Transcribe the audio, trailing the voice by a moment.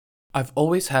I've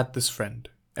always had this friend,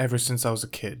 ever since I was a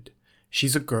kid.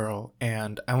 She's a girl,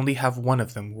 and I only have one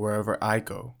of them wherever I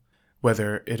go.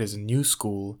 Whether it is a new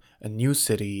school, a new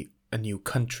city, a new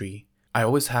country, I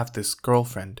always have this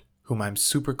girlfriend whom I'm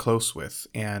super close with,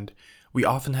 and we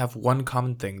often have one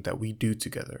common thing that we do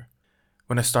together.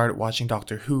 When I started watching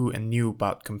Doctor Who and knew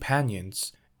about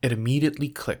companions, it immediately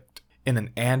clicked. In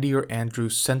an Andy or Andrew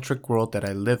centric world that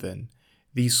I live in,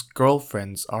 these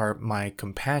girlfriends are my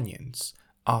companions,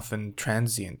 often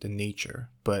transient in nature,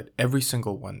 but every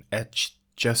single one etched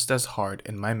just as hard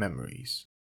in my memories.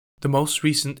 The most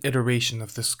recent iteration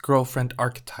of this girlfriend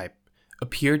archetype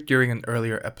appeared during an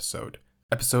earlier episode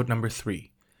number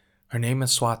 3. Her name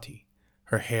is Swati,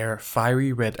 her hair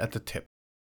fiery red at the tip,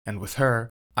 and with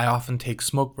her, I often take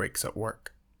smoke breaks at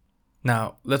work.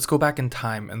 Now, let's go back in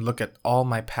time and look at all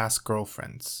my past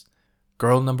girlfriends.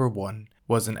 Girl number 1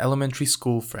 was an elementary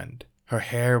school friend. Her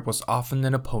hair was often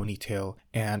in a ponytail,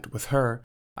 and with her,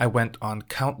 I went on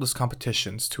countless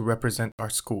competitions to represent our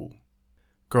school.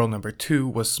 Girl number 2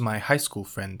 was my high school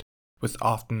friend, with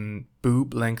often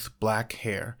boob-length black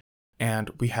hair,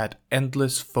 and we had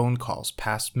endless phone calls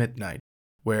past midnight,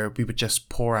 where we would just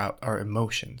pour out our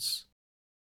emotions.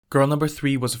 Girl number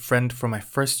 3 was a friend from my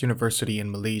first university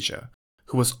in Malaysia,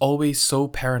 who was always so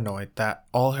paranoid that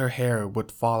all her hair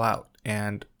would fall out,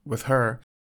 and with her,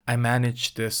 I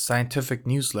managed this scientific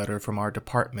newsletter from our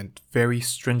department very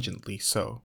stringently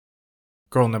so.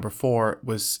 Girl number 4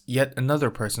 was yet another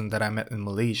person that I met in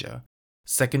Malaysia,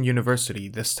 second university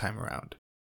this time around.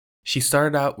 She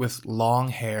started out with long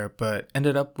hair but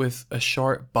ended up with a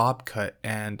short bob cut,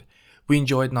 and we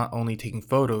enjoyed not only taking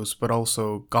photos but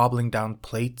also gobbling down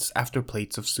plates after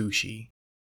plates of sushi.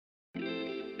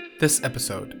 This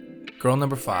episode, girl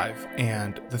number 5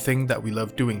 and the thing that we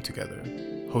love doing together,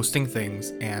 hosting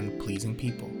things and pleasing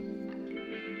people.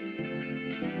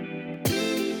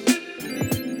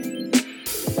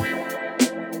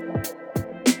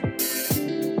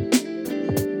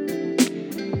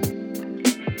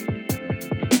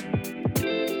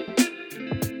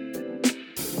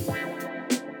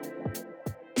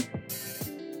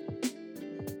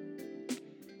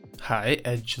 Hi,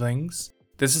 Edgelings.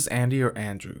 This is Andy or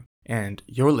Andrew, and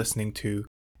you're listening to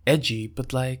Edgy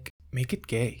But Make It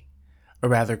Gay, a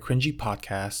rather cringy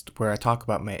podcast where I talk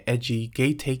about my edgy,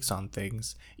 gay takes on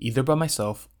things, either by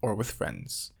myself or with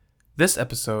friends. This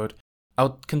episode, I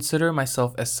would consider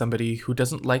myself as somebody who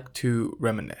doesn't like to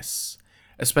reminisce,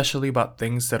 especially about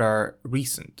things that are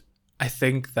recent. I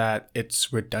think that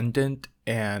it's redundant,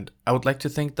 and I would like to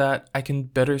think that I can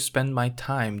better spend my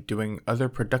time doing other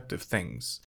productive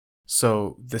things.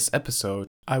 So, this episode,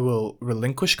 I will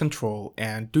relinquish control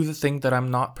and do the thing that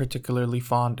I'm not particularly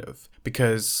fond of,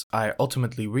 because I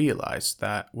ultimately realized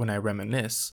that when I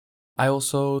reminisce, I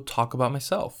also talk about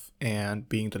myself, and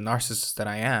being the narcissist that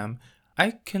I am,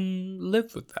 I can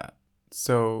live with that.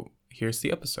 So, here's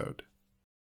the episode.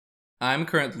 I'm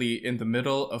currently in the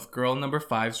middle of girl number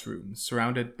 5's room,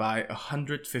 surrounded by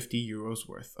 150 euros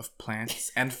worth of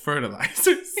plants and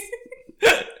fertilizers.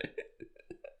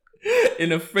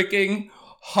 In a freaking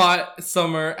hot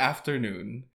summer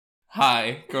afternoon.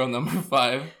 Hi, girl number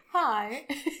 5. Hi.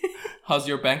 How's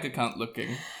your bank account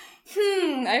looking?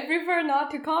 I prefer not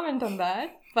to comment on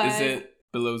that, but... Is it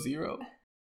below 0?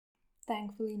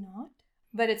 Thankfully not.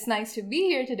 But it's nice to be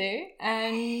here today,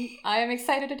 and I am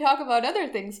excited to talk about other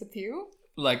things with you.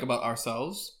 Like about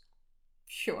ourselves?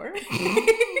 Sure.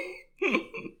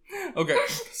 Okay,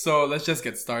 so let's just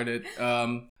get started.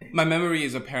 My memory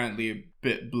is apparently a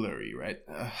bit blurry, right?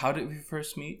 How did we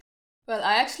first meet? Well,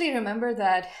 I actually remember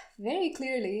that very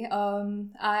clearly.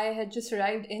 I had just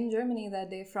arrived in Germany that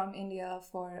day from India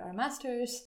for our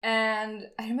masters. And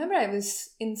I remember I was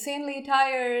insanely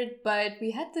tired, but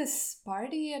we had this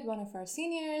party at one of our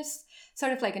seniors,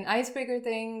 sort of like an icebreaker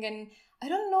thing. And I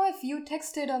don't know if you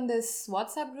texted on this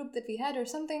WhatsApp group that we had or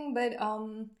something, but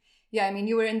yeah, I mean,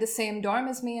 you were in the same dorm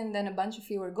as me, and then a bunch of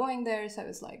you were going there. So I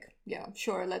was like, yeah,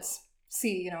 sure, let's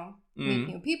see, meet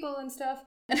new people and stuff.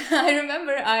 And I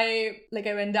remember I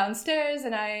went downstairs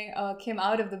and I came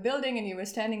out of the building, and you were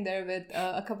standing there with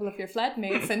a couple of your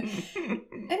flatmates. And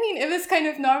I mean, it was kind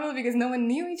of normal because no one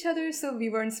knew each other, so we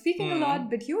weren't speaking a lot.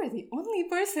 But you were the only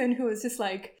person who was just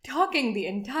like talking the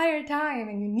entire time,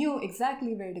 and you knew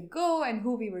exactly where to go and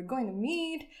who we were going to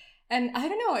meet. And I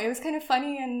don't know, it was kind of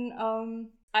funny, and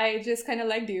I just kind of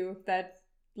liked you that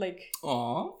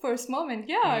Aww. first moment.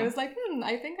 Yeah, I was like,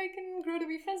 I think I can grow to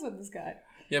be friends with this guy.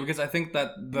 Yeah, because I think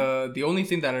that the only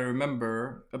thing that I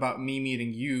remember about me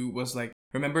meeting you was like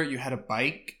remember you had a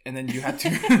bike and then you had to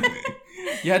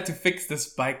you had to fix this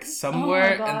bike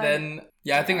somewhere. Oh my And God. then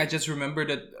I think I just remembered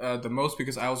it the most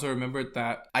because I also remembered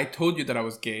that I told you that I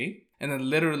was gay, and then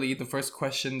literally the first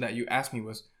question that you asked me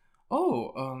was,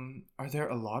 "Oh, are there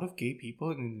a lot of gay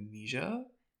people in Indonesia?"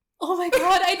 Oh my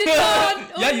God, I did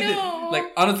not. Oh, Yeah, you no. did.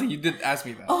 Like, honestly, you did ask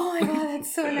me that. Oh my God,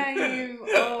 that's so naive.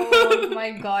 Oh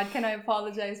my God, can I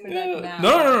apologize for that now?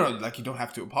 No. Like, you don't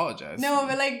have to apologize. No,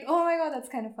 but like, oh my God, that's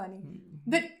kind of funny.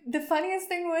 But the funniest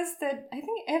thing was that I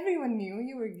think everyone knew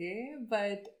you were gay,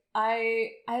 but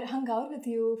I'd hung out with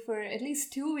you for at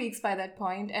least 2 weeks by that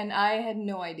point, and I had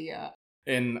no idea.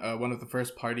 In one of the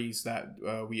first parties that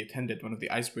we attended, one of the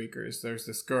icebreakers, there's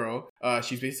this girl.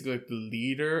 She's basically like the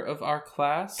leader of our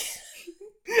class.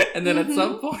 And then at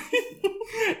some point,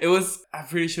 I'm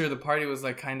pretty sure the party was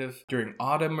like kind of during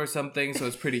autumn or something, so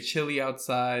it's pretty chilly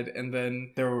outside. And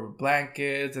then there were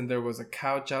blankets and there was a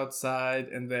couch outside.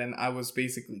 And then I was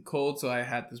basically cold, so I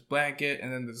had this blanket.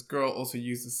 And then this girl also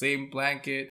used the same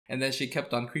blanket. And then she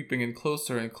kept on creeping in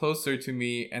closer and closer to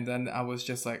me. And then I was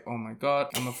just like, oh my God,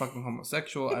 I'm a fucking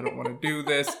homosexual. I don't want to do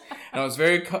this. And I was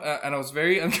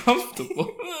very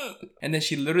uncomfortable. And then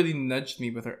she literally nudged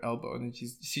me with her elbow. And then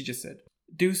she just said,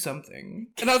 do something.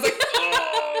 And I was like,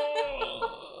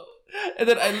 oh. And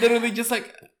then I literally just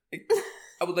like,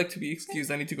 I would like to be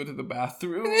excused. I need to go to the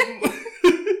bathroom.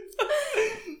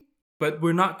 But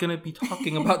we're not going to be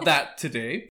talking about that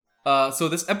today. So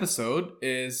this episode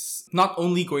is not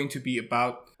only going to be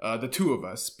about the two of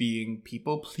us being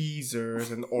people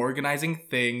pleasers and organizing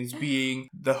things, being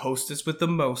the hostess with the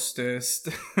mostest,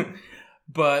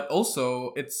 but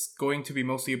also it's going to be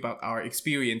mostly about our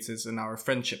experiences and our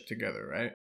friendship together,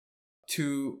 right?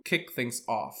 To kick things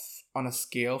off on a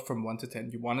scale from 1 to 10,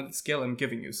 you wanted a scale? I'm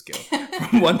giving you a scale.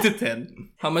 From 1 to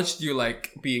 10, how much do you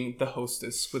like being the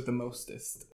hostess with the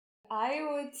mostest? I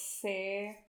would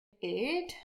say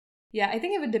 8. Yeah, I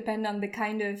think it would depend on the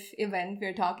kind of event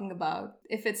we're talking about.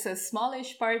 If it's a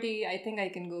smallish party, I think I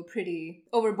can go pretty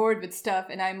overboard with stuff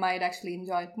and I might actually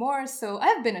enjoy it more. So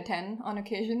I've been a 10 on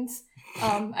occasions.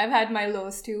 I've had my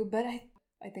lows too, but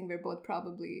I think we're both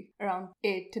probably around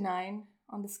 8 to 9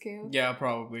 on the scale. Yeah,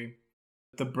 probably.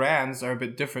 The brands are a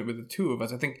bit different with the two of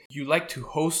us. I think you like to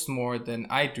host more than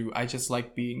I do. I just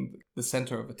like being the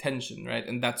center of attention, right?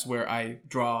 And that's where I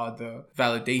draw the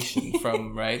validation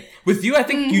from, right? With you, I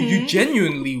think you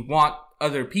genuinely want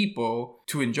other people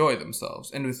to enjoy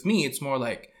themselves. And with me, it's more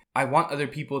like I want other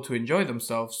people to enjoy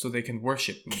themselves so they can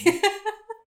worship me.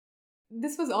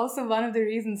 This was also one of the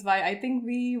reasons why I think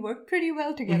we worked pretty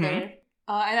well together.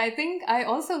 And I think I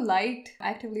also liked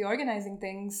actively organizing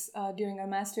things during our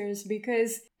masters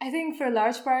because I think for a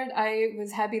large part, I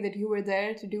was happy that you were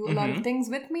there to do a lot of things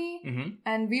with me.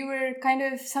 And we were kind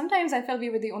of, sometimes I felt we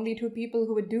were the only two people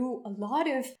who would do a lot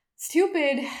of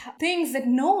stupid things that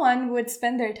no one would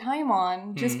spend their time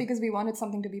on just because we wanted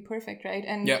something to be perfect, right?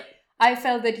 And I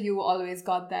felt that you always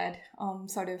got that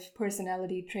sort of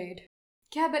personality trait.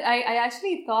 Yeah, but I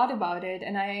actually thought about it,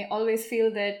 and I always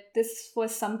feel that this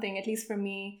was something, at least for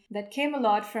me, that came a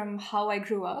lot from how I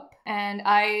grew up. And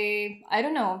I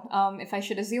don't know if I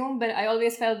should assume, but I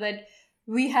always felt that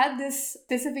we had this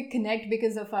specific connect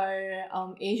because of our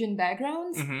Asian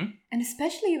backgrounds. And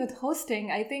especially with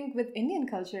hosting, I think with Indian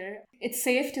culture, it's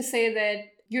safe to say that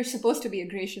you're supposed to be a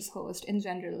gracious host in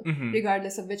general,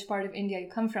 regardless of which part of India you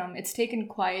come from. It's taken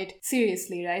quite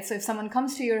seriously, right? So if someone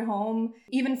comes to your home,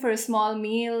 even for a small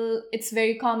meal, it's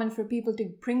very common for people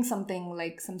to bring something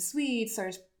like some sweets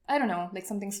or, I don't know, like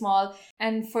something small.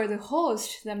 And for the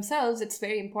host themselves, it's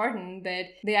very important that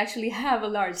they actually have a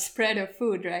large spread of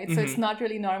food, right? So it's not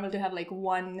really normal to have like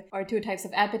 1 or 2 types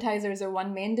of appetizers or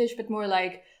one main dish, but more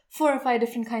like 4 or 5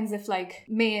 different kinds of like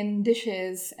main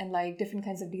dishes and like different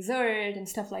kinds of dessert and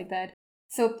stuff like that.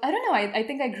 So I don't know, I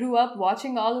think I grew up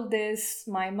watching all of this.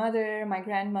 My mother, my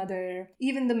grandmother,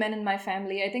 even the men in my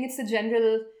family. I think it's a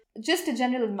general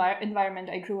environment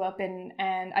I grew up in.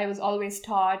 And I was always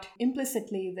taught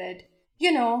implicitly that,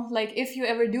 you know, like if you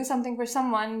ever do something for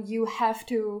someone, you have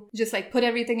to just like put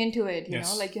everything into it, you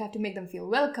know, like you have to make them feel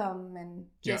welcome and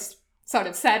just sort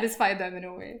of satisfy them in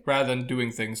a way. Rather than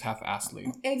doing things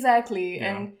half-assedly. Exactly.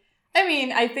 Yeah. And I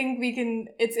mean, I think we can,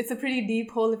 it's a pretty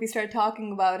deep hole if we start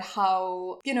talking about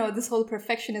how, you know, this whole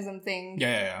perfectionism thing.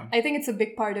 Yeah. I think it's a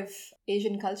big part of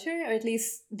Asian culture, or at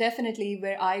least definitely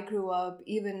where I grew up,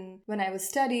 even when I was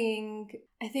studying.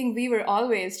 I think we were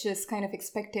always just kind of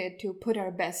expected to put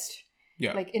our best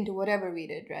like into whatever we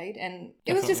did, right? And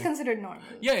it was just considered normal.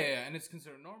 Yeah, and it's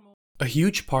considered normal. A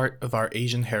huge part of our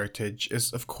Asian heritage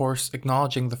is, of course,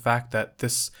 acknowledging the fact that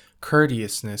this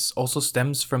courteousness also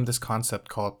stems from this concept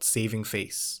called saving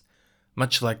face.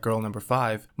 Much like girl number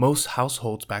 5, most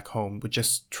households back home would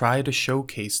just try to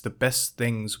showcase the best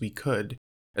things we could,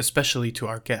 especially to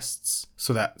our guests,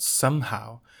 so that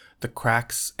somehow the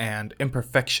cracks and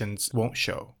imperfections won't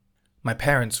show. My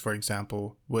parents, for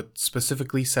example, would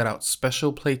specifically set out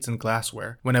special plates and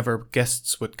glassware whenever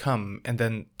guests would come and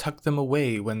then tuck them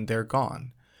away when they're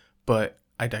gone. But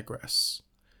I digress.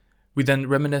 We then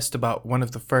reminisced about one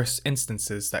of the first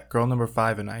instances that girl number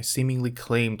 5 and I seemingly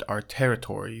claimed our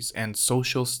territories and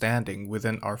social standing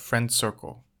within our friend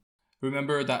circle.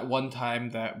 Remember that one time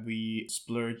that we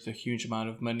splurged a huge amount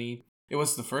of money? It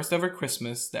was the first ever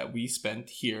Christmas that we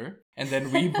spent here, and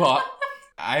then we bought...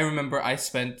 I remember I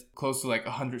spent close to like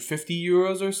 150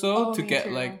 euros or so to get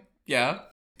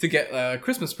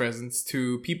Christmas presents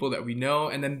to people that we know.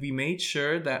 And then we made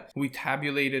sure that we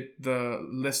tabulated the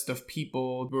list of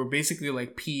people who were basically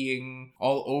like peeing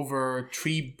all over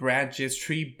tree branches,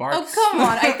 tree barks. Oh, come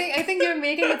on. I think you're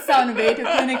making it sound way too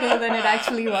clinical than it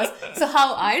actually was. So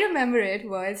how I remember it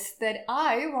was that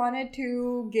I wanted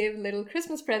to give little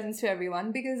Christmas presents to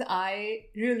everyone because I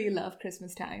really love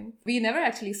Christmas time. We never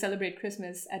actually celebrate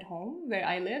Christmas at home where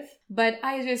I live, but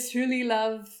I just really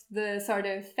love the sort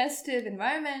of festive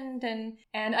environment.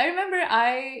 And I remember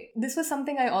this was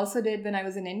something I also did when I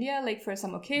was in India, like for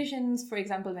some occasions. For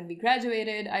example, when we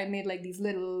graduated, I made like these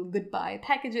little goodbye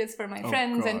packages for my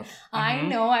friends. God. And I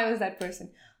know I was that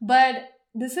person. But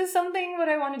this is something that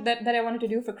I wanted to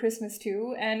do for Christmas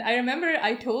too. And I remember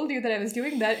I told you that I was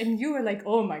doing that and you were like,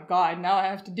 oh my God, now I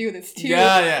have to do this too.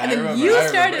 Yeah. And then you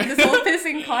started this whole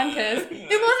pissing contest. It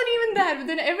wasn't even that, but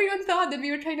then everyone thought that we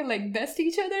were trying to like best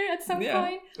each other at some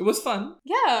point. It was fun.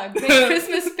 Yeah, great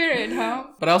Christmas spirit, huh?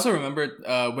 But I also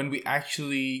remember when we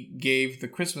actually gave the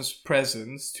Christmas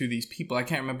presents to these people. I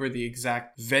can't remember the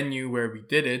exact venue where we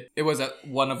did it. It was at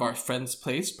one of our friends'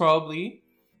 place, probably.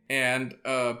 And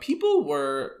people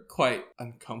were quite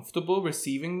uncomfortable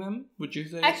receiving them, would you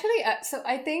say? Actually, so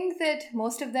I think that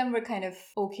most of them were kind of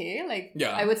okay. Like,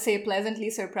 I would say pleasantly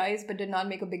surprised, but did not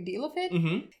make a big deal of it.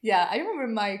 Mm-hmm. Yeah, I remember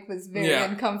Mike was very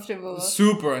uncomfortable.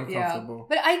 Super uncomfortable.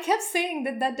 Yeah. But I kept saying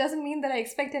that doesn't mean that I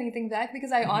expect anything back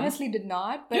because I honestly did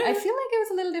not. But I feel like it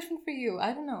was a little different for you.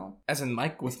 I don't know. As in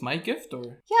Mike with my gift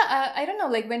or? Yeah, I don't know.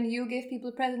 Like when you gave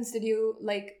people presents, did you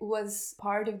was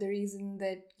part of the reason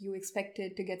that you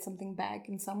expected to get something back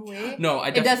in some way? No, I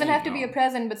definitely It doesn't have to be a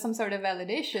present, but some sort of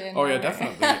validation. Oh yeah,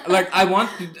 definitely. Like I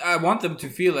want them to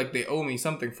feel like they owe me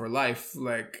something for life.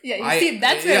 Like see,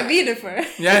 that's where we differ.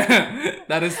 Yeah,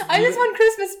 that is. I just want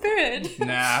Christmas spirit.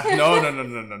 Nah, no.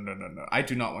 I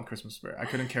do not want Christmas spirit. I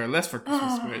couldn't care less for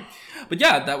Christmas spirit. But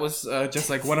yeah, that was just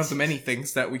like one of the many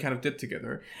things that we kind of did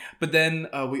together. But then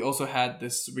we also had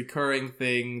this recurring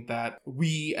thing that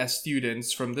we as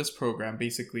students from this program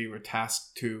basically were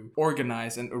tasked to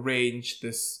organize and arrange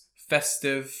this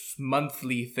festive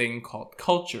monthly thing called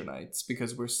Culture Nights,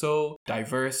 because we're so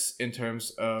diverse in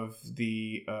terms of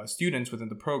the students within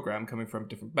the program coming from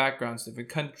different backgrounds, different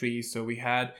countries. So we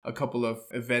had a couple of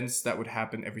events that would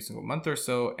happen every single month or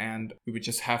so, and we would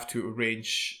just have to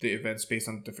arrange the events based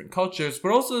on different cultures,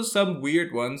 but also some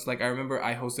weird ones. Like I remember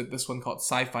I hosted this one called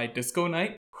Sci-Fi Disco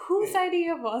Night. Whose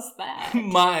idea was that?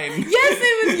 Mine. Yes,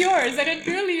 it was yours, and it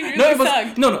really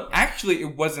sucked. No, actually,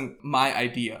 it wasn't my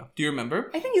idea. Do you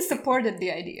remember? I think you supported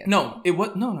the idea. No, it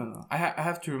was... No. I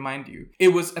have to remind you. It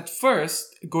was at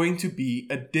first going to be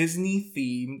a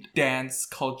Disney-themed dance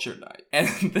culture night.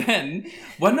 And then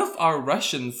one of our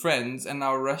Russian friends and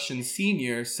our Russian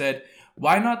senior said,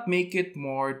 why not make it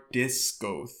more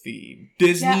disco themed?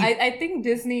 Disney. Yeah, I think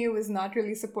Disney was not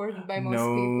really supported by most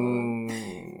people.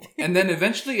 And then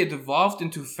eventually it evolved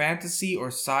into fantasy or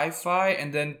sci-fi,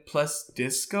 and then plus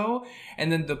disco.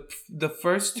 And then the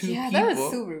first two people... that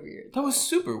was super weird. That was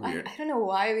super weird. I don't know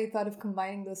why we thought of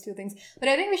combining those two things. But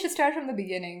I think we should start from the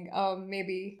beginning,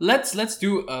 maybe. Let's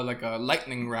do a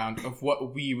lightning round of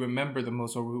what we remember the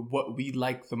most or what we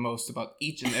like the most about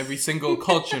each and every single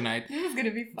culture night. This is going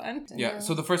to be fun. Yeah,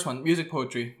 so the first one, music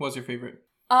poetry. What's your favorite?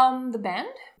 The band?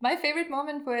 My favorite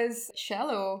moment was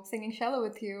singing Shallow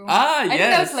with you. Ah, yes. I think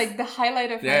that was like the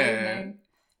highlight of my evening.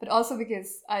 But also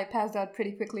because I passed out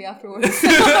pretty quickly afterwards.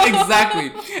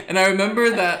 Exactly. And I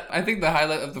remember that I think the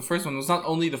highlight of the first one was not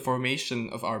only the formation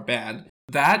of our band,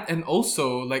 that and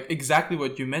also like exactly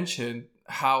what you mentioned,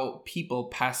 how people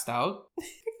passed out.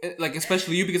 Like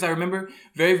especially you, because I remember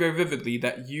very, very vividly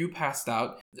that you passed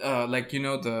out. Like, you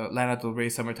know, the Lana Del Rey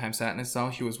Summertime Sadness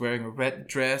song, she was wearing a red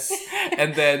dress,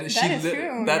 and then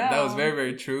that was very,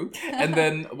 very true. And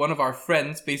then one of our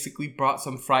friends basically brought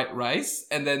some fried rice,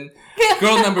 and then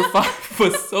girl number 5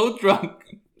 was so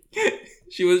drunk.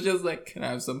 She was just like, can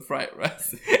I have some fried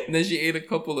rice? And then she ate a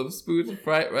couple of spoons of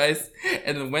fried rice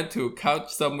and then went to a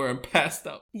couch somewhere and passed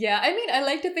out. Yeah, I mean, I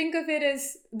like to think of it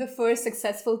as the first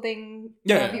successful thing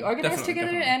Yeah, we organized definitely,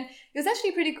 together. definitely. And it was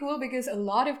actually pretty cool because a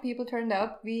lot of people turned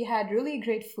up. We had really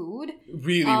great food.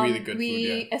 Really good We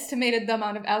food, yeah. estimated the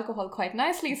amount of alcohol quite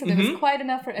nicely, so there was quite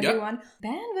enough for everyone.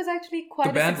 Band was actually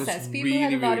quite band a was success. People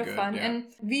had a really, lot really of good, fun, yeah. and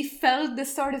we felt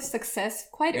this sort of success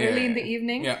quite early in the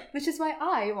evening, yeah. which is why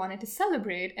I wanted to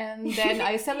celebrate. And then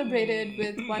I celebrated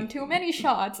with one too many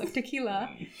shots of tequila.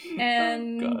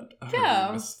 And Oh, God. yeah.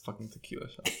 I miss fucking tequila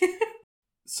shots.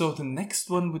 So the next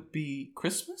one would be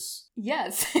Christmas?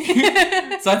 Yes.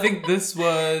 So I think this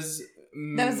was...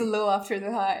 That was a low after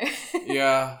the high.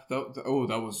 Yeah. That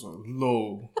was a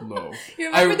low. You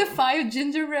remember the 5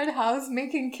 gingerbread house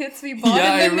making kits we bought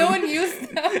Yeah, and then I no remember. one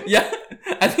used them? Yeah,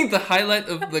 I think the highlight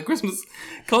of the Christmas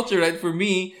culture, right, for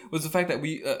me was the fact that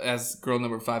we, as girl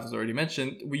number 5 has already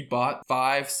mentioned, we bought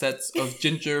 5 sets of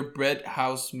gingerbread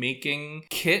house making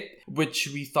kit, which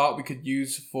we thought we could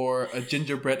use for a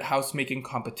gingerbread house making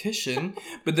competition.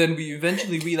 But then we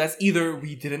eventually realized either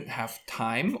we didn't have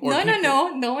time or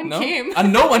No one came.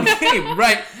 No one came,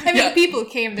 right? I mean, people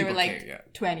came. There People were like came, yeah.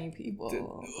 20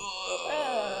 people.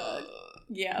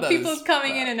 Yeah, That people is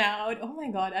coming bad. in and out. Oh my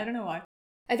god, I don't know why.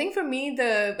 I think for me,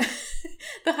 the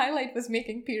the highlight was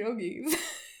making pierogies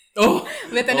Oh,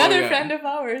 with another yeah. friend of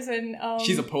ours. And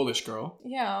She's a Polish girl.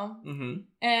 yeah. Mm-hmm.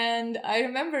 And I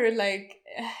remember, like,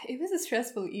 it was a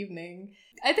stressful evening.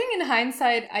 I think in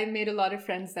hindsight, I made a lot of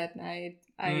friends that night.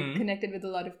 I connected with a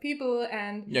lot of people,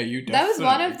 and Yeah, you that was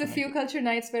one of the definitely few connected. culture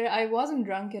nights where I wasn't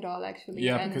drunk at all, actually.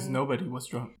 Yeah, and because nobody was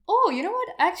drunk. Oh, you know what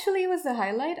actually was the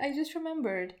highlight? I just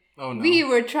remembered. Oh no. We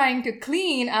were trying to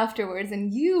clean afterwards,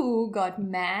 and you got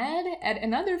mad at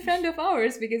another friend of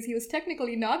ours because he was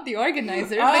technically not the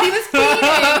organizer, but he was cleaning.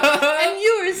 And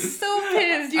you were so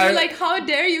pissed. You were like, how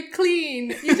dare you clean?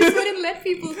 You just wouldn't let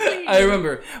people clean. I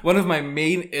remember one of my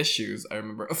main issues.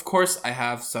 Of course, I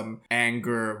have some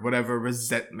anger, whatever,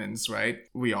 resentments, right?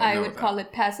 We all know I would that. call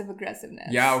it passive aggressiveness.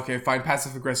 Yeah, okay, fine,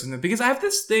 passive aggressiveness. Because I have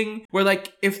this thing where,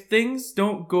 like, if things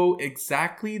don't go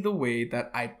exactly the way that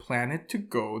I plan it to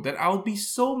go, then I'll be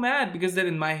so mad because then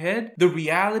in my head, the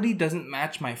reality doesn't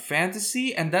match my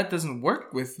fantasy and that doesn't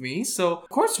work with me. So, of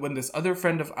course, when this other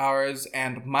friend of ours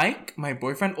and Mike, my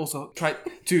boyfriend, also tried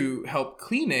to help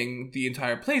cleaning the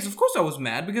entire place, of course I was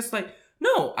mad because, like,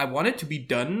 no, I want it to be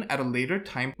done at a later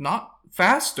time, not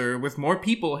faster with more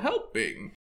people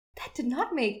helping. That did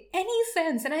not make any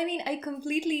sense. And I mean, I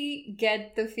completely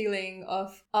get the feeling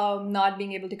of not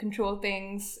being able to control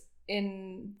things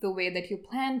in the way that you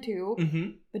plan to. Mm-hmm.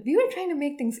 But we were trying to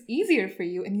make things easier for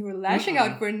you, and you were lashing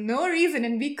out for no reason,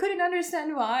 and we couldn't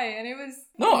understand why. And it was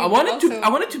I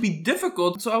wanted to be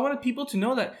difficult, so I wanted people to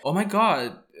know that, oh my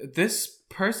god, this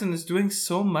person is doing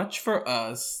so much for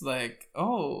us. Like,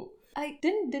 oh, I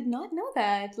did not know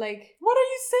that. Like, what are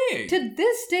you saying? to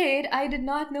this date, I did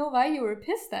not know why you were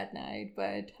pissed that night.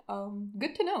 But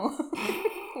good to know.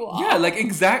 Wow. Yeah, like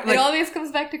exactly. It Like, always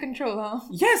comes back to control, huh?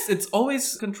 yes, it's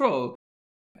always control.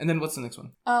 And then what's the next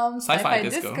one? Sci-fi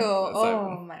disco. disco.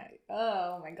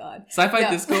 Oh my god. Sci-fi Yeah.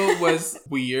 disco was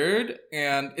weird,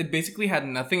 and it basically had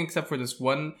nothing except for this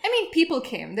one. I mean, people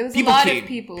came. There was People a lot came. of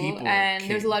people, People and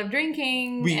there was a came. lot of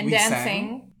drinking We and sang.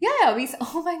 dancing. Yeah,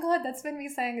 oh my god, that's when we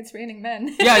sang "It's Raining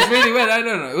Men." Yeah, it's really weird. I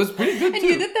don't know. It was pretty good And too.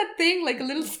 you did that thing, like a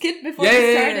little skit before Yeah, we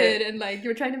yeah, yeah, started, and like you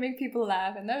were trying to make people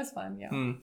laugh, and that was fun.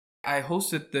 Yeah. I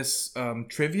hosted this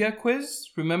trivia quiz,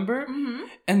 remember? Mm-hmm.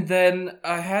 And then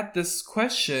I had this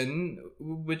question,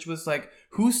 which was like,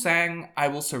 who sang I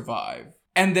Will Survive?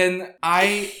 And then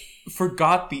I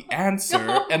forgot the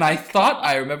answer, and I thought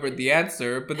I remembered the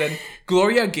answer, but then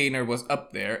Gloria Gaynor was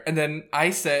up there, and then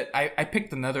I said, I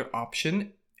picked another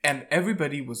option, and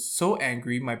everybody was so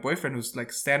angry. My boyfriend was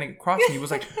like standing across me, he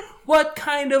was like, what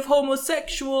kind of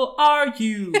homosexual are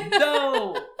you?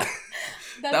 No!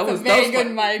 That's a very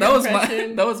good Mike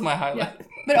impression. That was my highlight. Yeah.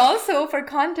 But also, for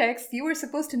context, you were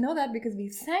supposed to know that because we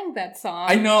sang that song.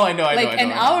 I know. Like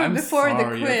an hour before the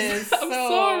sorry. quiz. I'm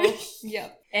sorry. Yeah.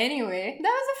 Anyway, that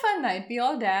was a fun night. We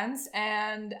all danced,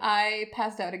 and I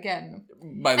passed out again.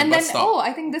 By the And bus then, stop.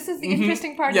 I think this is the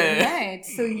interesting part Yeah, of the yeah. night.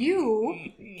 So you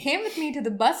came with me to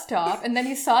the bus stop, and then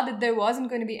you saw that there wasn't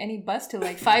going to be any bus till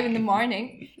like 5 in the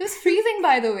morning. It was freezing,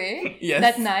 by the way. Yes.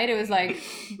 That night, it was like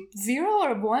 0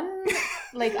 or 1.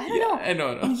 Like, I don't know. I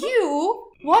know. And you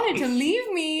wanted to leave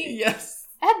me Yes.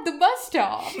 at the bus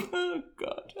stop Oh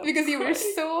God. because you were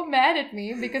so mad at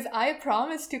me because I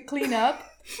promised to clean up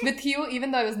with you, even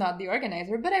though I was not the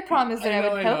organizer, but I promised that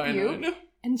I would help you.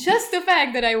 And just the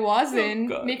fact that I wasn't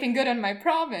God. making good on my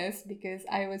promise because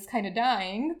I was kind of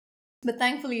dying, But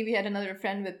thankfully, we had another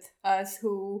friend with us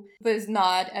who was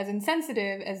not as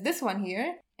insensitive as this one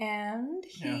here. And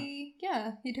he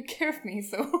took care of me,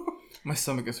 so... My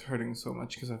stomach is hurting so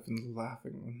much because I've been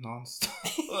laughing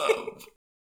nonstop.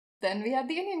 Then we had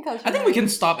the Indian culture I think night. we can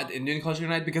stop at Indian culture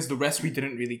night because the rest we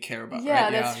didn't really care about, Yeah,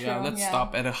 right? that's Yeah, true. let's Yeah.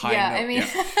 stop at a high Yeah, note. I mean,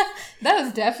 that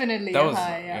was definitely That a was,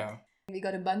 high, yeah. We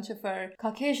got a bunch of our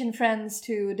Caucasian friends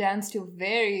to dance to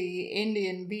very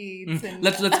Indian beats. And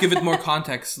Let's give it more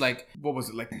context. Like, what was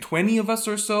it? Like 20 of us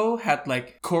or so had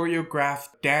like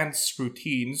choreographed dance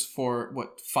routines for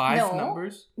what, 5 No.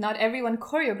 numbers? Not everyone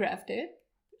choreographed it.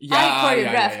 Yeah, I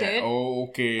choreographed it. Oh,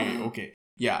 okay.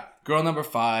 Yeah, girl number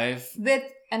 5. With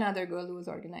another girl who was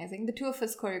organizing. The two of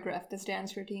us choreographed this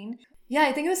dance routine. Yeah,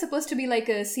 I think it was supposed to be like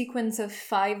a sequence of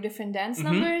 5 different dance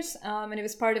numbers. And it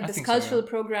was part of I this think so, cultural yeah.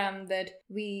 program that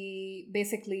we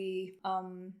basically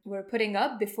were putting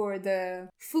up before the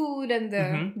food and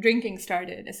the drinking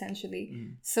started,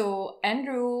 essentially. So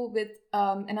Andrew, with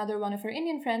another one of our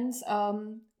Indian friends,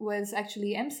 was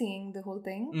actually emceeing the whole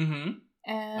thing. Mm-hmm.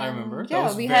 And I remember. Yeah, That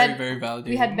was we very, had very validating.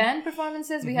 we had band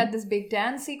performances. We had this big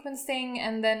dance sequence thing,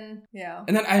 and then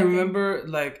And then I remember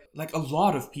like a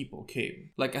lot of people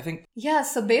came. Like I think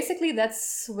so basically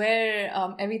that's where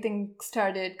everything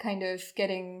started kind of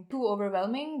getting too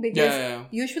overwhelming because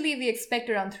usually we expect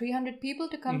around 300 people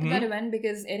to come to that event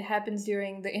because it happens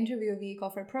during the interview week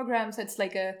of our program. So it's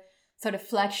like a sort of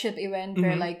flagship event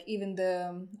where like even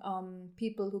the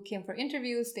people who came for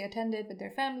interviews, they attended with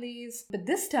their families. But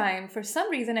this time, for some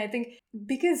reason, I think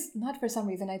because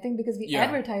we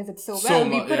advertised it so well,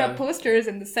 we put up posters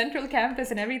in the central campus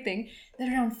and everything, that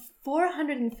around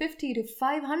 450 to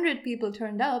 500 people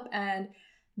turned up, and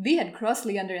we had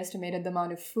grossly underestimated the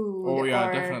amount of food. Oh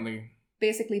yeah, definitely.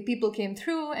 Basically, people came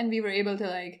through and we were able to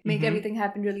like make everything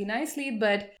happen really nicely.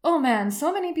 But oh man,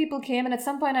 so many people came, and at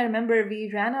some point I remember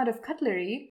we ran out of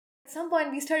cutlery. At some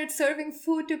point we started serving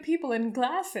food to people in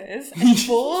glasses and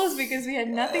bowls because we had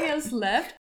nothing else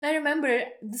left. I remember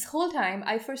this whole time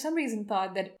I for some reason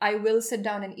thought that I will sit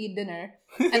down and eat dinner.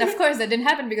 And of course that didn't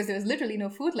happen because there was literally no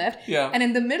food left. Yeah. And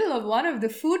in the middle of one of the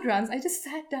food runs, I just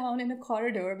sat down in a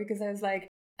corridor because I was like,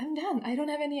 I'm done. I don't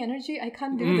have any energy. I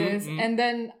can't do this. And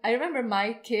then I remember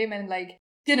Mike came and like,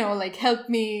 helped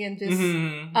me and just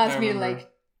asked me to like,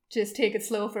 just take it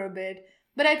slow for a bit.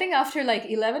 But I think after like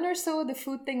 11 or so, the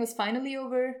food thing was finally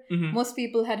over. Most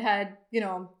people had,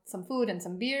 some food and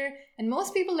some beer. And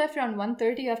most people left around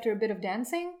 1:30 after a bit of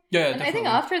dancing. Yeah, and I think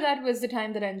after that was the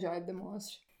time that I enjoyed the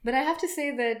most. But I have to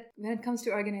say that when it comes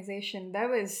to organization, that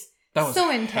was so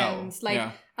intense. Hell.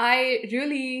 Like, I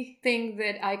really think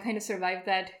that I kind of survived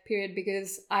that period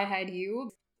because I had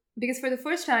you. Because for the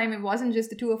first time, it wasn't just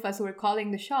the two of us who were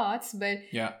calling the shots, but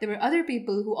there were other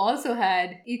people who also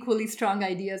had equally strong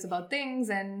ideas about things.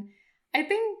 And I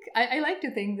think, I like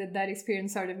to think that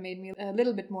experience sort of made me a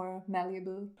little bit more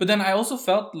malleable. But then I also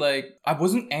felt like I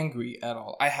wasn't angry at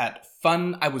all. I had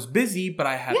fun. I was busy, but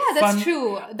I had fun. Yeah, that's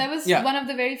true. That was one of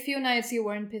the very few nights you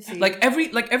weren't pissy. Like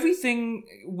everything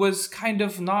was kind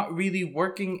of not really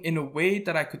working in a way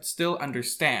that I could still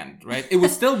understand, right? It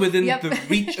was still within the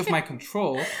reach of my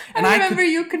control. And I remember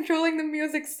you controlling the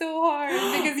music so hard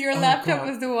because your laptop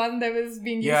was the one that was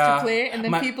being used to play, and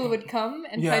then people would come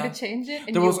and try to change it.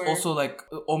 And there was also like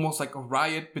almost like a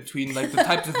riot between like the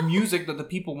types of music that the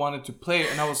people wanted to play,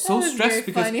 and I was so stressed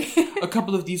because a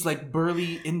couple of these like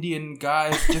burly Indian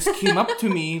guys just came up to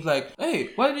me like, "Hey,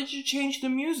 why did you change the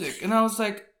music?" And I was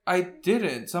like, "I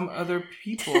didn't. Some other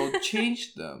people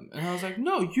changed them." And I was like,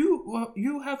 "No,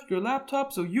 you have your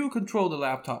laptop, so you control the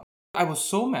laptop." I was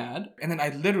so mad, and then I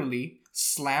literally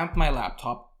slammed my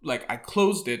laptop, like I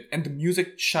closed it, and the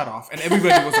music shut off, and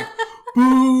everybody was like,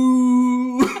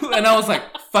 "Boo!" And I was like,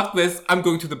 "Fuck this, I'm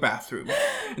going to the bathroom."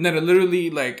 And then I literally,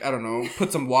 like, I don't know,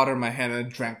 put some water in my hand and I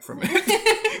drank from it.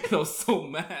 I was so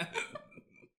mad.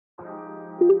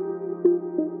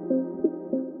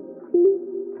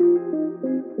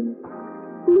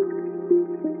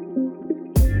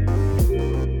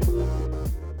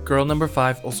 Girl number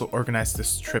 5 also organized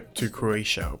this trip to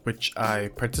Croatia, which I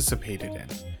participated in.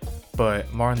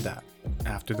 But more on that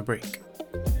after the break.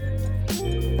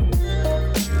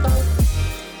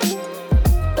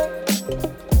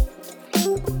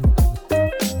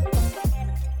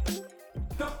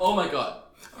 Oh my god.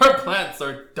 Our plants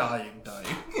are dying.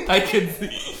 I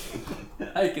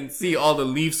can see all the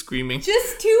leaves screaming.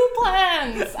 Just 2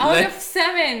 plants out of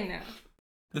 7.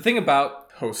 The thing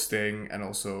about hosting and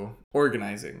also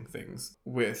organizing things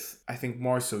with, I think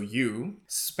more so you,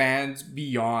 spans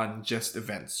beyond just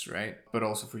events, right? But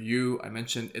also for you, I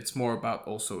mentioned it's more about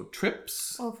also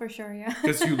trips. Oh, for sure, yeah.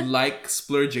 Because you like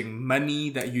splurging money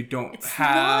that you don't It's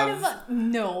have. not about...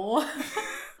 No.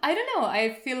 I don't know.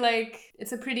 I feel like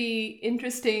it's a pretty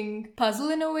interesting puzzle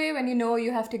in a way when you know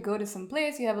you have to go to some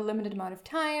place, you have a limited amount of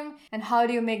time, and how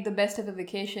do you make the best of a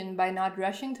vacation by not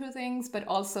rushing through things, but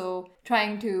also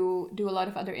trying to do a lot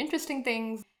of other interesting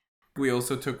things. We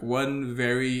also took one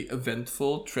very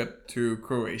eventful trip to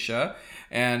Croatia,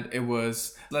 and it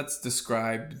was, let's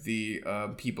describe the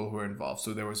people who were involved.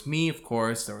 So there was me, of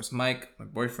course, there was Mike, my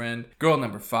boyfriend, girl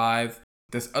number 5,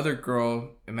 this other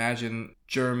girl, imagine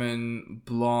German,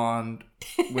 blonde,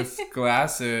 with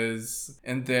glasses,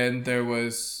 and then there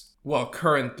was, well,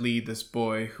 currently this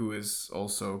boy who is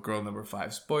also girl number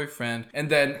 5's boyfriend, and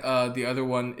then the other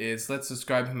one is, let's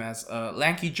describe him as a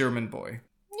lanky German boy.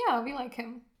 Yeah, we like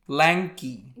him.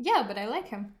 Lanky. Yeah, but I like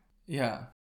him. Yeah.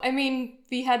 I mean,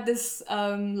 we had this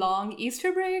long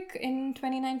Easter break in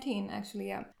 2019, actually,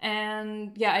 yeah.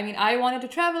 And yeah, I mean, I wanted to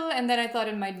travel, and then I thought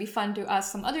it might be fun to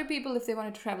ask some other people if they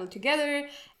wanted to travel together.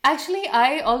 Actually,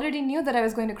 I already knew that I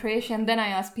was going to Croatia, and then I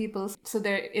asked people, so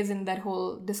there isn't that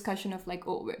whole discussion of like,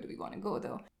 oh, where do we want to go,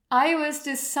 though? I was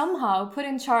just somehow put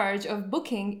in charge of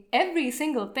booking every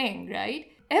single thing, right?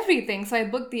 Everything. So I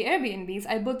booked the Airbnbs.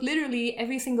 I booked literally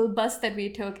every single bus that we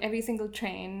took, every single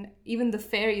train, even the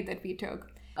ferry that we took.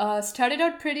 Started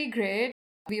out pretty great.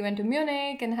 We went to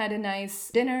Munich and had a nice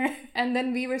dinner. And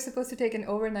then we were supposed to take an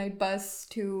overnight bus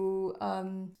to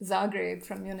Zagreb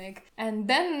from Munich. And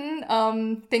then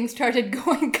things started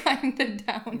going kind of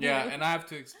down. Yeah, and I have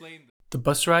to explain. The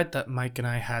bus ride that Mike and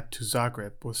I had to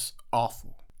Zagreb was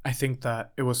awful. I think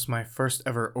that it was my first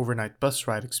ever overnight bus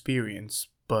ride experience,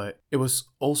 but it was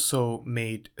also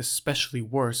made especially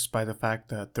worse by the fact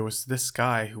that there was this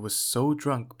guy who was so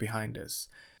drunk behind us,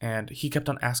 and he kept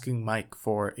on asking Mike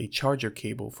for a charger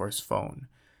cable for his phone.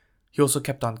 He also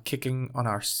kept on kicking on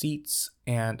our seats,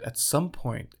 and at some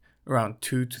point, around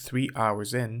 2 to 3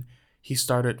 hours in, he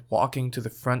started walking to the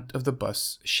front of the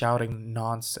bus shouting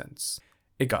nonsense.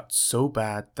 It got so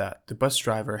bad that the bus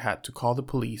driver had to call the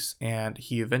police, and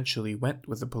he eventually went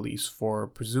with the police for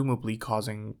presumably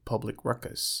causing public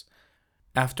ruckus.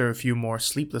 After a few more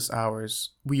sleepless hours,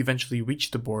 we eventually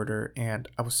reached the border, and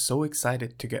I was so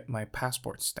excited to get my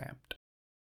passport stamped.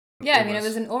 Yeah, I mean, it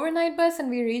was an overnight bus,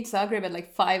 and we reached Zagreb at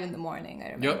like 5 in the morning,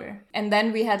 I remember. Yep. And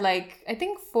then we had like, I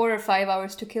think 4 or 5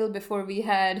 hours to kill before we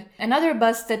had another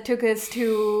bus that took us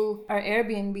to our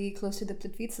Airbnb close to the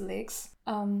Plitvice Lakes.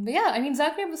 But yeah, I mean,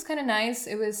 Zagreb was kind of nice.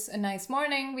 It was a nice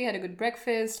morning. We had a good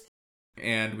breakfast.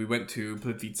 And we went to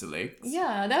Plitvice Lakes.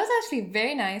 Yeah, that was actually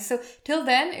very nice. So till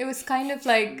then, it was kind of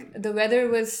like the weather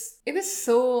was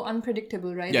so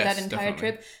unpredictable, right? Yes, that entire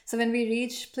definitely. trip. So when we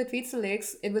reached Plitvice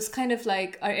Lakes, it was kind of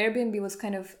like our Airbnb was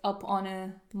kind of up on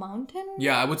a mountain.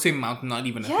 Yeah, I would say mountain, not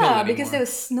even a hill Yeah, anymore. because there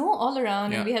was snow all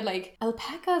around, Yeah. and we had like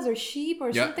alpacas or sheep or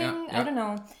Yeah, something. yeah. I don't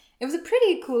know. It was a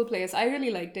pretty cool place. I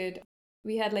really liked it.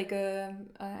 We had like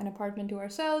an apartment to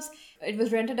ourselves. It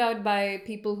was rented out by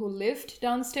people who lived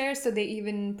downstairs, so they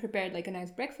even prepared like a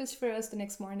nice breakfast for us the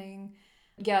next morning.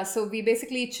 Yeah, so we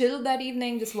basically chilled that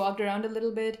evening, just walked around a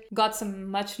little bit, got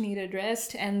some much needed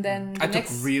rest, and then I took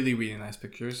really, really nice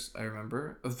pictures, I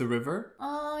remember, of the river.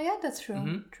 yeah, that's true.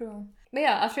 Mhm. True. But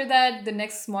yeah, after that, the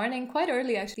next morning, quite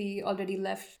early actually, already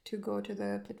left to go to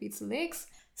the Plitvice Lakes.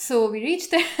 So we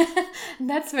reached there, and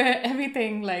that's where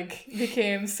everything like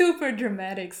became super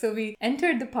dramatic. So we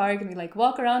entered the park and we like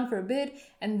walk around for a bit,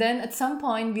 and then at some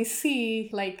point we see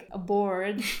like a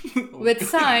board with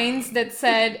signs that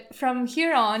said, from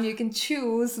here on you can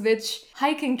choose which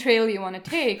hiking trail you want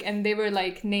to take, and they were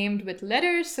like named with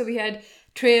letters. So we had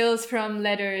trails from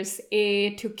letters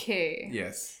A to K.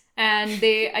 Yes. And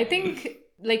they, I think,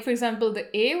 like for example, the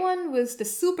A one was the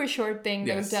super short thing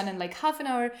that was Yes. done in like half an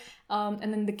hour.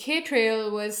 And then the K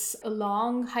trail was a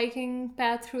long hiking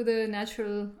path through the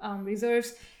natural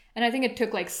reserves. And I think it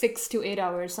took like 6 to 8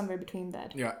 hours, somewhere between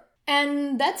that. Yeah.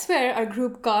 And that's where our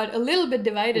group got a little bit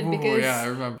divided Ooh, because yeah, I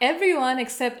remember. everyone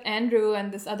except Andrew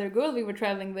and this other girl we were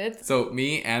traveling with. So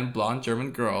me and blonde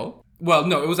German girl. Well,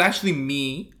 no, it was actually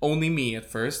me, only me at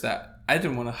first, that I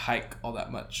didn't want to hike all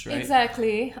that much, right?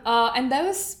 Exactly. And that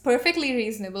was perfectly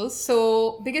reasonable.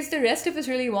 So, because the rest of us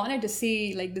really wanted to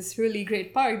see like this really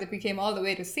great park that we came all the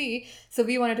way to see. So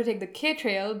we wanted to take the K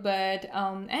trail, but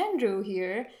Andrew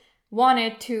here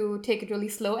wanted to take it really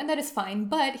slow, and that is fine.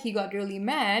 But he got really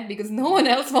mad because no one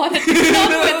else wanted to come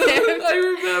with him.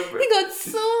 I remember. He got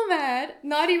so mad.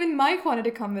 Not even Mike wanted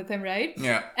to come with him, right?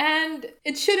 Yeah. And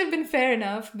it should have been fair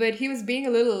enough, but he was being a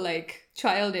little like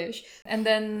childish. And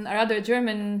then our other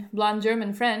blonde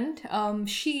German friend,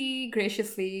 she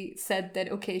graciously said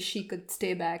that, okay, she could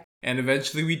stay back. And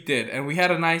eventually we did, and we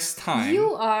had a nice time.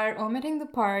 You are omitting the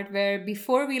part where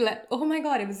before we left, oh my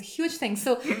god, it was a huge thing.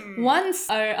 So once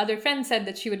our other friend said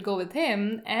that she would go with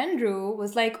him, Andrew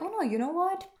was like, oh no, you know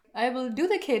what? I will do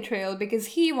the K-Trail because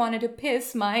he wanted to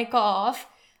piss Mike off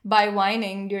by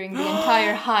whining during the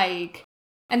entire hike.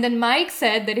 And then Mike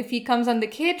said that if he comes on the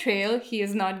K-Trail, he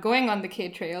is not going on the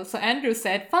K-Trail. So Andrew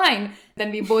said, fine.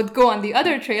 Then we both go on the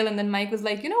other trail. And then Mike was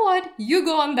like, you know what? You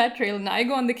go on that trail and I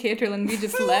go on the K-Trail. And we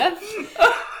just left.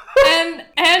 And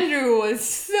Andrew was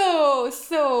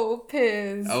so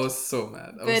pissed. I was so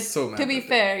mad. To be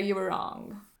fair, you were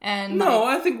wrong. And no,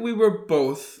 I think we were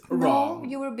both wrong. No,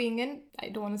 you were being I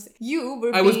don't want to say. You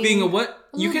were I was being a what?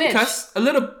 You can bitch. cuss? A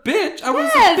little bitch? I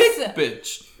was a big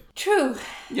bitch. True.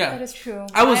 Yeah. That is true.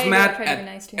 I was mad try to be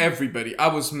nice at to him. everybody.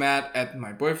 I was mad at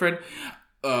my boyfriend.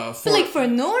 For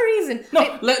no reason.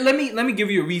 No, let me give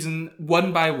you a reason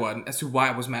one by one as to why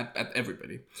I was mad at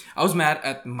everybody. I was mad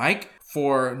at Mike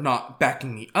for not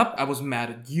backing me up. I was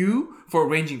mad at you for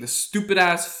arranging the stupid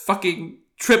ass fucking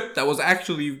trip that was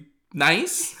actually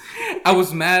nice. I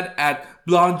was mad at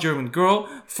blonde German girl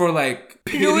for like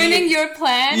ruining your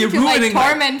plan to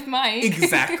torment Mike.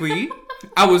 Exactly.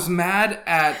 I was mad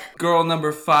at girl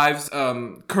number 5's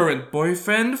current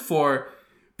boyfriend for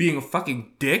being a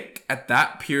fucking dick at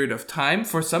that period of time.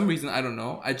 For some reason, I don't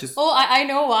know. I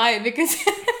know why. Because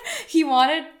he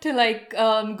wanted to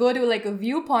go to like a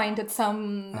viewpoint at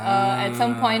some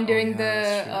point during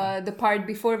the part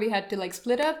before we had to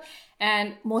split up,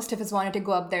 and most of us wanted to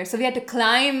go up there, so we had to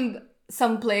climb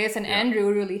some place, and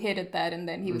Andrew really hated that, and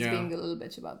then he was being a little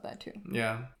bitch about that too.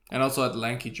 Yeah. And also that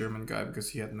lanky German guy because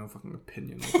he had no fucking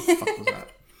opinion. What the fuck was that?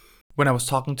 When I was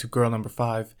talking to girl number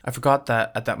 5, I forgot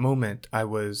that at that moment I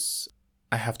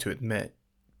have to admit,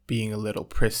 being a little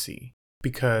prissy.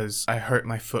 Because I hurt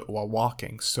my foot while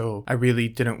walking, so I really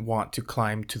didn't want to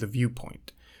climb to the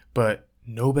viewpoint. But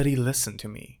nobody listened to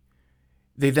me.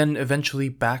 They then eventually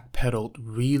backpedaled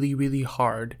really, really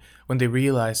hard when they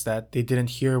realized that they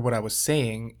didn't hear what I was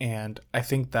saying, and I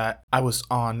think that I was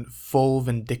on full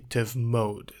vindictive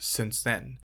mode since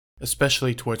then,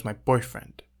 especially towards my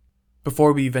boyfriend.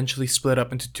 Before we eventually split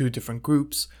up into 2 different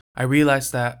groups, I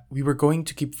realized that we were going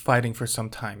to keep fighting for some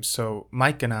time, so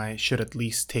Mike and I should at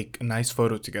least take a nice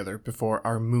photo together before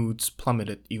our moods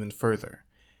plummeted even further.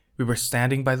 We were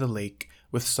standing by the lake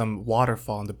with some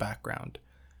waterfall in the background.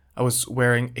 I was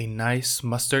wearing a nice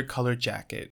mustard-colored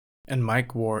jacket, and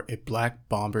Mike wore a black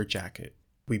bomber jacket.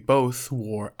 We both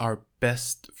wore our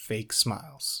best fake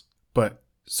smiles. But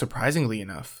surprisingly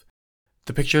enough,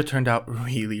 the picture turned out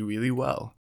really, really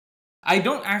well. I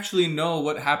don't actually know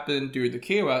what happened during the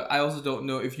K-Route. I also don't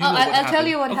know if you know what happened. I'll tell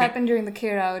you what happened during the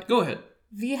K-Route. Go ahead.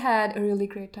 We had a really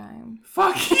great time.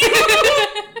 Fuck you!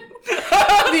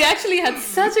 We actually had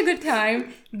such a good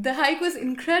time. The hike was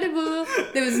incredible.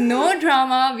 There was no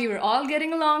drama. We were all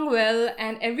getting along well,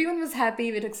 and everyone was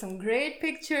happy. We took some great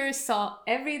pictures, saw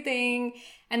everything,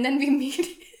 and then we meet.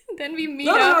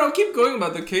 No, keep going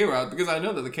about the K-Route, because I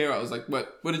know that the K-Route was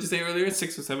what did you say earlier?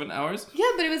 6 or 7 hours?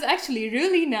 Yeah, but it was actually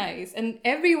really nice, and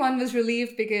everyone was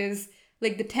relieved because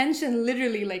the tension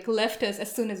literally left us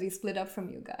as soon as we split up from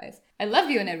you guys. I love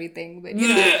you and everything, but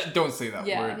don't say that word.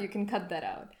 Yeah, you can cut that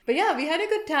out. But yeah, we had a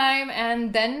good time,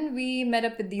 and then we met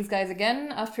up with these guys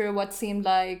again after what seemed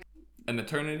like an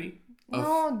eternity.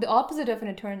 No, the opposite of an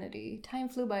eternity. Time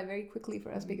flew by very quickly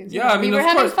for us because we were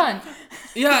having fun.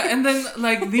 Yeah, and then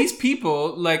these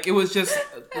people, it was just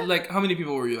how many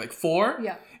people were you? 4?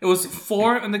 Yeah. It was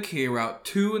 4 on the K route,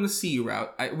 2 on the C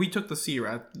route. We took the C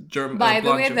route. By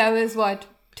the way, that was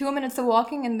 2 minutes of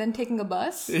walking and then taking a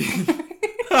bus. You're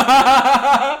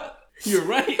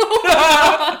right.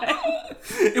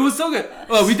 It was so good.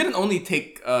 Well, we didn't only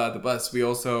take the bus. We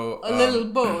also a little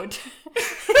boat.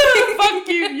 Fuck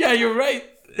you. Yeah, you're right.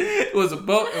 It was a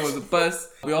boat. It was a bus.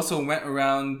 We also went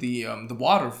around the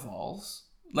waterfalls,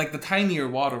 the tinier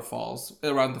waterfalls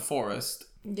around the forest.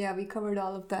 Yeah, we covered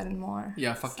all of that and more.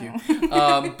 Yeah, fuck you.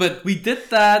 But we did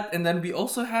that, and then we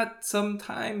also had some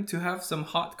time to have some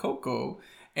hot cocoa.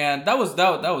 And that was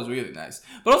really nice.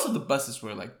 But also the buses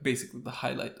were basically the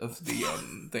highlight of the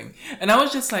thing. And I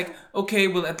was just okay,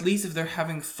 well, at least if they're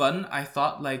having fun, I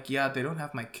thought they don't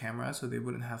have my camera, so they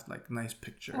wouldn't have nice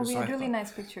pictures. Oh, we had really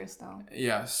nice pictures though.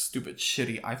 Yeah, stupid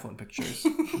shitty iPhone pictures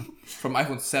from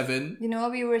iPhone 7.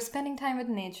 We were spending time with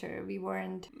nature. We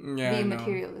weren't being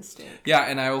materialistic. Yeah,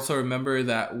 and I also remember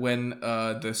that when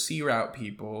the Sea Route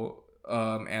people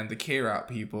and the K-Route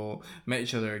people met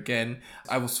each other again,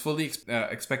 I was fully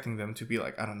expecting them to be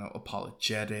like, I don't know,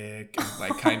 apologetic and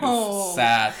like kind of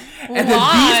sad. And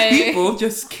Why? then these people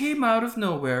just came out of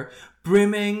nowhere,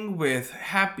 brimming with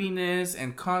happiness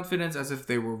and confidence as if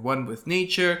they were one with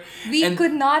nature. We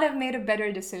could not have made a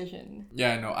better decision.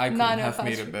 Yeah, no, I couldn't None of have us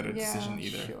made a would- better yeah, decision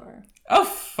either. Sure. Oh,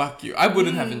 fuck you. I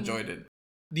wouldn't have enjoyed it.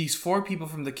 These 4 people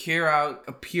from the K-Route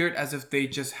appeared as if they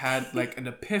just had like an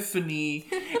epiphany.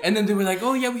 And then they were like,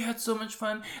 oh yeah, we had so much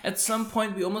fun. At some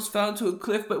point, we almost fell into a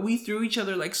cliff, but we threw each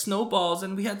other like snowballs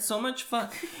and we had so much fun.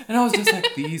 And I was just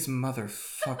like, these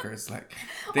motherfuckers, like,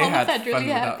 they All had of that fun really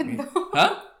without happened, me. though.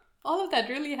 Huh? All of that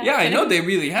really happened. Yeah, I know they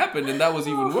really happened, and that was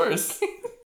even worse.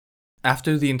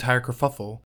 After the entire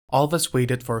kerfuffle, all of us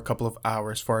waited for a couple of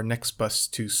hours for our next bus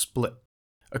to Split,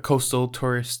 a coastal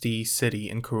touristy city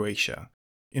in Croatia,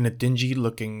 in a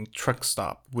dingy-looking truck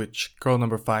stop which girl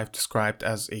number 5 described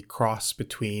as a cross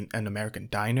between an American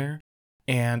diner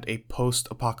and a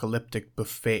post-apocalyptic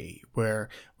buffet where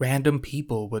random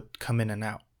people would come in and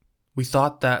out. We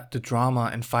thought that the drama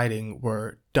and fighting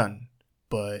were done,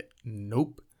 but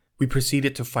nope. We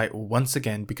proceeded to fight once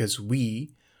again because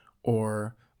we,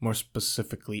 or more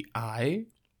specifically I,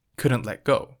 couldn't let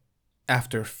go.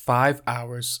 After 5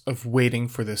 hours of waiting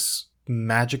for this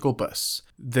magical bus,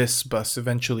 this bus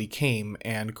eventually came,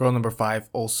 and girl number 5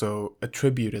 also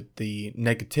attributed the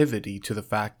negativity to the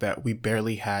fact that we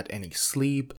barely had any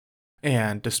sleep,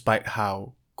 and despite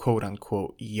how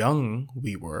quote-unquote young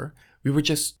we were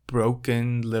just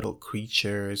broken little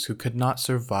creatures who could not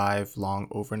survive long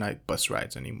overnight bus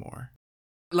rides anymore.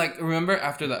 Like, remember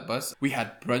after that bus, we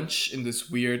had brunch in this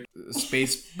weird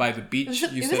space by the beach.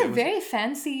 It was a very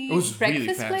fancy really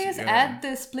breakfast fancy, place yeah. at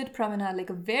the Split Promenade, like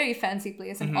a very fancy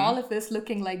place. And all of us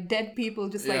looking like dead people,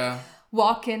 just like Yeah.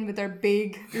 walk in with our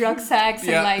big rucksacks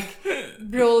Yeah. and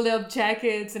like rolled up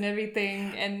jackets and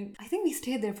everything. And I think we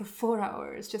stayed there for 4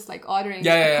 hours, just like ordering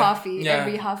coffee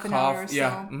every half an hour or so.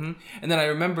 Yeah. And then I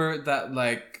remember that,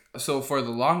 like, so for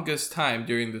the longest time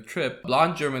during the trip,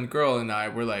 blonde German girl and I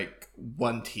were like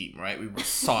one team, right? We were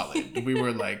solid. We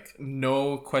were like,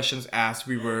 no questions asked.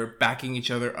 We were backing each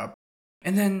other up.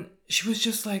 And then she was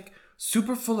just like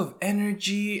super full of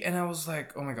energy. And I was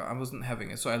like, oh my God, I wasn't having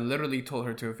it. So I literally told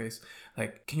her to her face,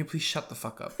 like, can you please shut the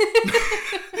fuck up?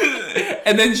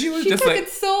 And then she was just took like, it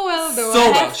so well though. so I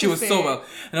have well. to She was say. so well.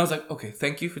 And I was like, okay,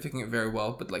 thank you for taking it very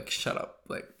well, but like, shut up.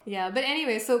 Like, Yeah, but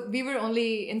anyway, so we were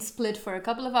only in Split for a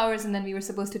couple of hours, and then we were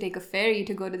supposed to take a ferry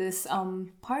to go to this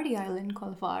party island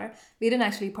called Var. We didn't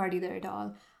actually party there at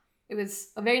all. It was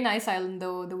a very nice island,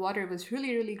 though. The water was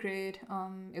really, really great.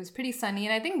 It was pretty sunny,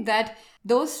 and I think that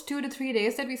those 2 to 3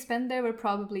 days that we spent there were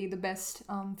probably the best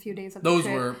few days of the those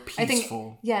trip. were I think,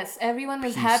 peaceful. yes, everyone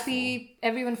was happy.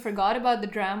 Everyone forgot about the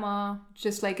drama,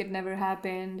 just like it never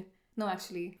happened. No,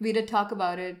 actually, we did talk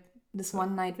about it this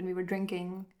one night when we were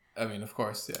drinking. I mean, of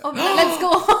course, yeah. Oh, let's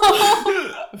go.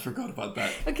 I forgot about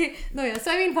that. Okay, no, yeah. So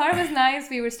I mean, Var was nice.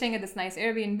 We were staying at this nice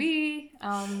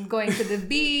Airbnb, going to the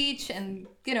beach, and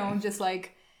just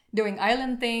like doing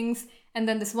island things. And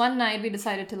then this one night, we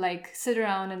decided to like sit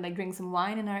around and like drink some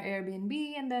wine in our Airbnb.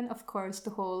 And then, of course, the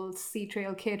whole C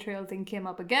trail, K trail thing came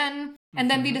up again. And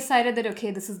then we decided that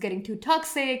okay, this is getting too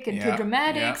toxic and too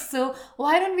dramatic. Yeah. So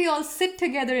why don't we all sit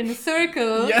together in a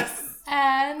circle? Yes.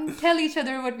 And tell each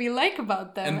other what we like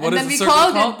about them. And what then is we the circle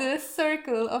called called? it the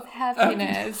Circle of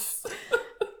Happiness.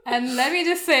 And let me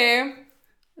just say,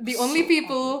 the only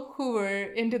people who were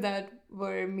into that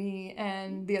were me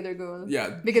and the other girl.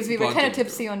 Yeah. Because we were blonde kind of girl.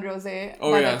 tipsy on rosé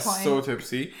Oh by yeah, that point. so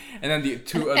tipsy. And then the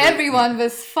two other. Everyone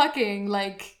was fucking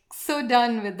like so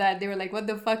done with that. They were like, what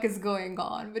the fuck is going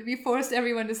on? But we forced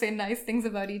everyone to say nice things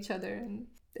about each other. And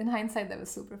in hindsight, that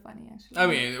was super funny, actually. I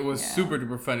mean, it was Yeah. super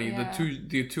duper funny. Yeah.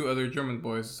 The two other German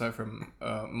boys, aside from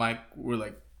Mike, were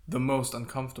like the most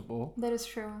uncomfortable. That is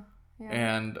true. Yeah.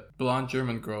 And blonde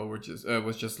German girl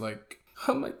was just like,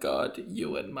 oh my God,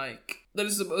 you and Mike, that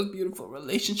is the most beautiful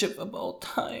relationship of all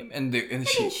time. And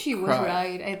she was cried.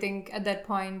 right. I think at that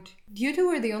point, you two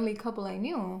were the only couple I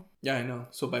knew. Yeah, I know.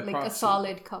 So by Like proxy. a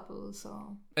solid couple,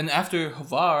 so. And after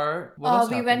Havar, what else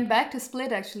We happened? went back to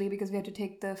Split actually because we had to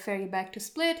take the ferry back to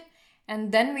Split.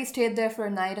 And then we stayed there for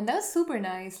a night, and that was super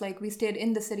nice. Like, we stayed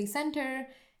in the city center.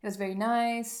 It was very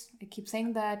nice. I keep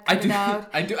saying that. Cut it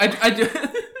out. I do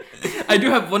I do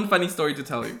have one funny story to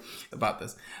tell you about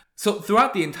this. So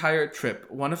throughout the entire trip,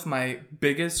 one of my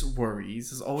biggest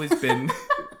worries has always been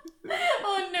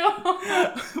Oh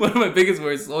no. one of my biggest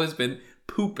worries has always been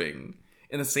pooping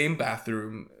in the same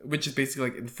bathroom, which is basically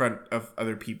like in front of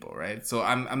other people, right? So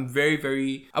I'm very,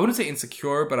 very, I wouldn't say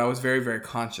insecure, but I was very, very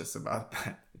conscious about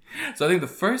that. So I think the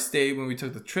first day when we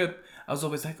took the trip, I was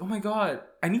always like, oh my god,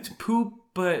 I need to poop,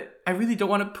 but I really don't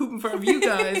want to poop in front of you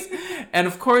guys. And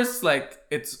of course, like,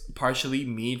 it's partially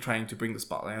me trying to bring the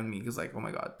spotlight on me, because like, oh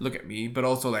my god, look at me, but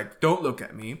also like, don't look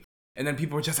at me. And then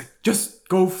people were just like, just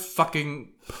go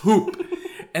fucking poop.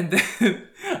 And then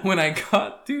when I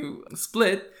got to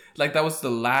Split, like that was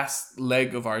the last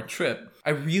leg of our trip, I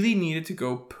really needed to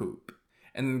go poop.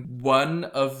 And one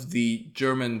of the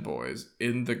German boys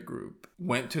in the group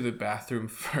went to the bathroom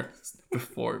first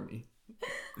before me.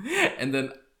 And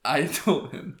then I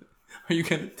told him, are you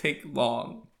going to take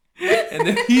long? And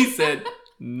then he said,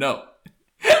 no.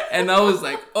 And I was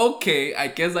like, okay, I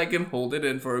guess I can hold it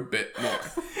in for a bit more.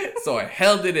 So I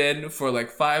held it in for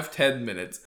like 5-10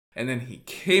 minutes. And then he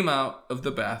came out of the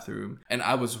bathroom and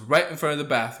I was right in front of the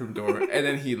bathroom door. And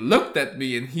then he looked at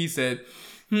me and he said,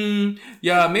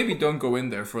 yeah, maybe don't go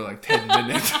in there for like 10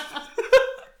 minutes.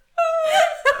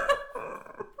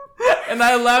 And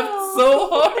I laughed so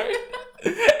hard.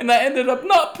 And I ended up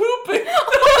not pooping.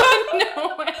 Oh,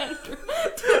 no, Andrew.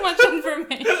 Too much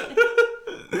information.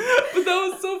 But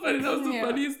that was so funny. That was the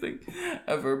funniest thing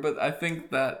ever. But I think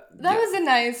that was a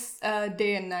nice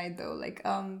day and night though. Like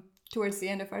towards the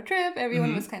end of our trip,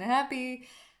 everyone was kind of happy.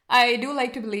 I do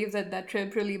like to believe that that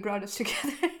trip really brought us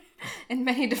together in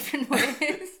many different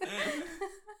ways.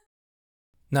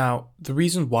 Now, the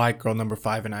reason why Girl Number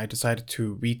 5 and I decided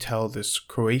to retell this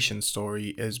Croatian story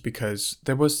is because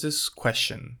there was this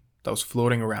question that was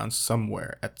floating around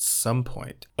somewhere at some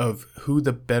point of who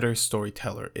the better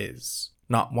storyteller is.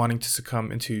 Not wanting to succumb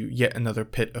into yet another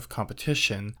pit of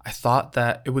competition, I thought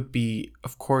that it would be,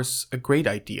 of course, a great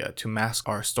idea to mask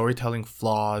our storytelling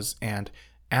flaws and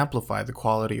amplify the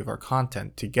quality of our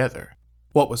content together.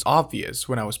 What was obvious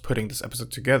when I was putting this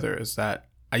episode together is that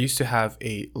I used to have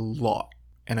a lot,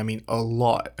 and I mean a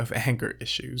lot, of anger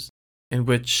issues, in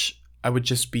which I would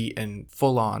just be in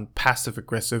full-on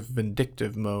passive-aggressive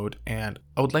vindictive mode, and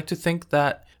I would like to think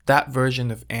that that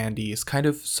version of Andy is kind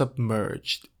of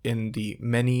submerged in the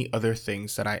many other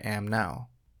things that I am now.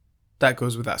 That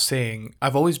goes without saying,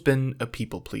 I've always been a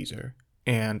people pleaser,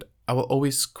 and I will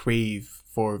always crave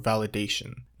for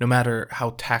validation, no matter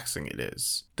how taxing it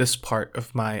is. This part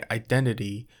of my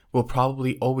identity will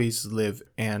probably always live,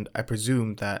 and I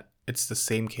presume that it's the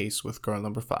same case with Girl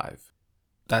Number 5.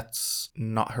 That's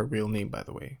not her real name, by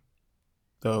the way.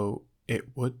 Though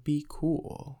it would be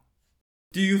cool.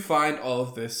 Do you find all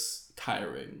of this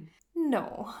tiring?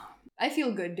 No. I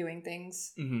feel good doing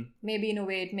things. Mm-hmm. Maybe in a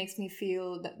way it makes me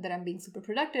feel that I'm being super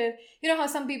productive. You know how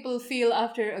some people feel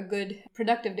after a good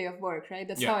productive day of work, right?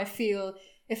 That's how I feel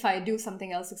if I do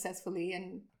something else successfully.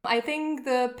 And I think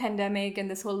the pandemic and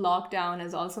this whole lockdown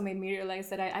has also made me realize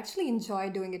that I actually enjoy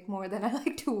doing it more than I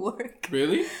like to work.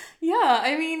 Really? Yeah,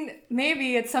 I mean,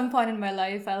 maybe at some point in my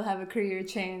life I'll have a career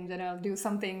change and I'll do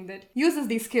something that uses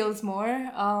these skills more.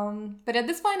 But at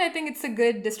this point, I think it's a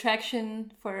good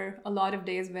distraction for a lot of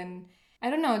days when, I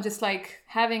don't know, just like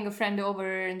having a friend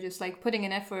over and just like putting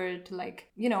an effort to like,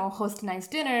 you know, host a nice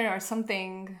dinner or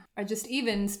something, or just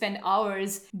even spend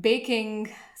hours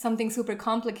baking something super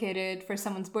complicated for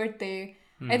someone's birthday.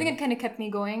 I think it kind of kept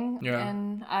me going. Yeah.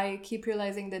 And I keep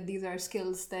realizing that these are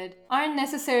skills that aren't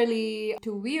necessarily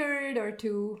too weird or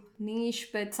too niche,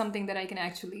 but something that I can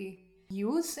actually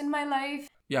use in my life.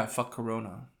 Yeah, fuck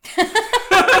Corona.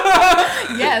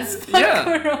 Yes, fuck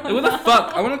Corona. What the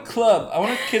fuck? I want a club. I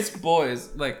want to kiss boys.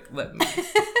 Like, let me.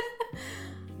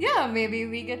 Yeah, maybe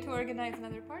we get to organize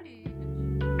another party.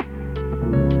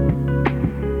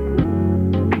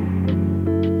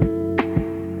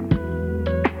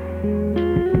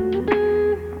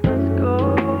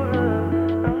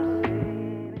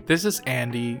 This is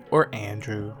Andy, or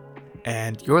Andrew,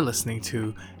 and you're listening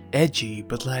to Edgy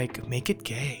But Like Make It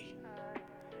Gay.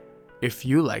 If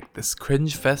you like this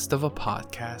cringe fest of a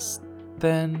podcast,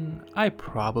 then I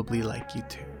probably like you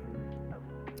too.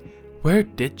 Where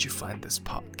did you find this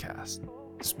podcast?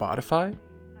 Spotify?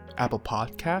 Apple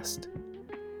Podcast?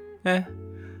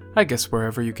 I guess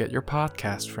wherever you get your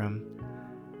podcast from.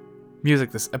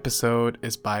 Music this episode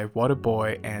is by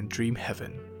Waterboy and Dream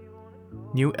Heaven.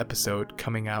 New episode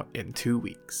coming out in 2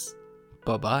 weeks.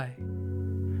 Bye-bye.